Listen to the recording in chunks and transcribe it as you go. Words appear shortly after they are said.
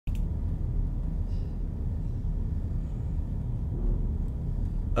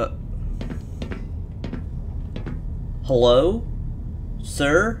Hello?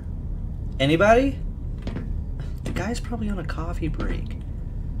 Sir? Anybody? The guy's probably on a coffee break.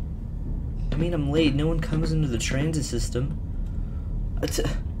 I mean, I'm late. No one comes into the transit system.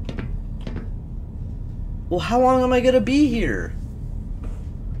 Well, how long am I gonna be here?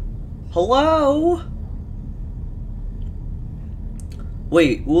 Hello?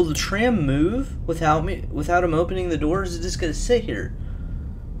 Wait, will the tram move without him opening the door? Or is it just gonna sit here?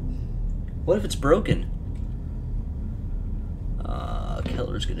 What if it's broken?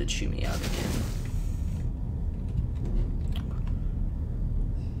 Keller's gonna chew me out again.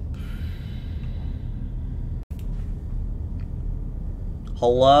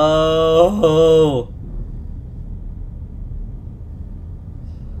 Hello?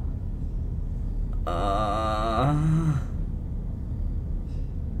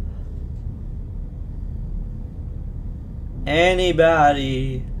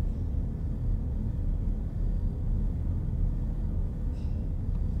 Anybody?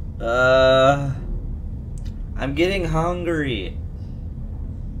 I'm getting hungry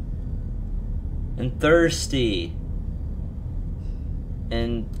and thirsty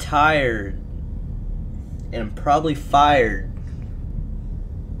and tired and I'm probably fired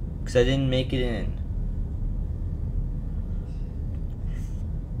because I didn't make it in.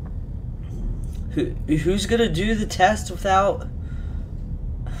 Who's gonna do the test without?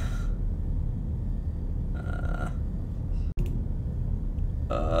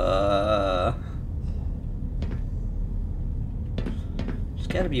 There's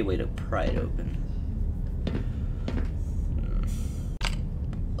gotta be a way to pry it open.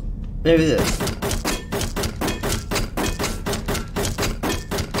 Maybe this.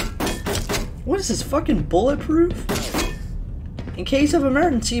 What is this, fucking bulletproof? In case of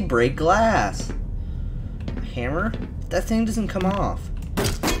emergency, break glass. A hammer? That thing doesn't come off.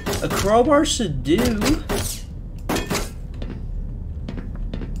 A crowbar should do.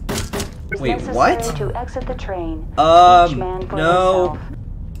 Wait, what? To exit the train. Each man for no. himself.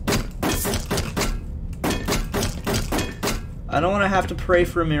 I don't want to have to pray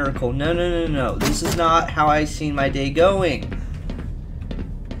for a miracle. No, no, no, no. This is not how I seen my day going.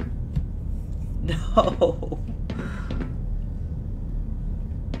 No.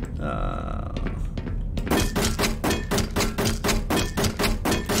 Oh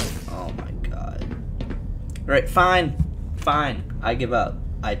my god. Alright, fine. Fine. I give up.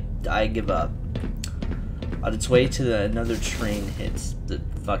 I give up. I'll just wait till another train hits the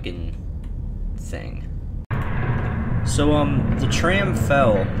fucking thing. So, the tram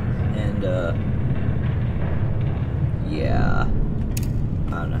fell, and, yeah. I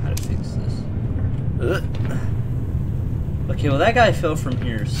don't know how to fix this. Okay, well, that guy fell from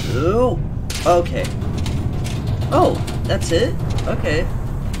here, so... Okay. Oh, that's it? Okay.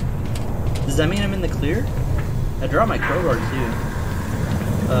 Does that mean I'm in the clear? I dropped my crowbar, too.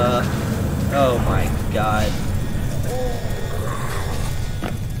 Oh my god.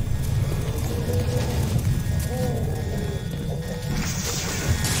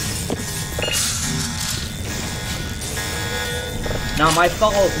 Not my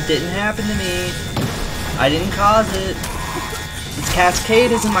fault. It didn't happen to me. I didn't cause it. This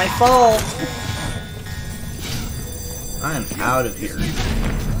cascade isn't my fault. I'm out of here.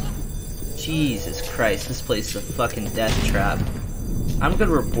 Jesus Christ, this place is a fucking death trap. I'm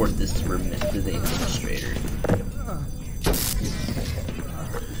gonna report this to the administrator.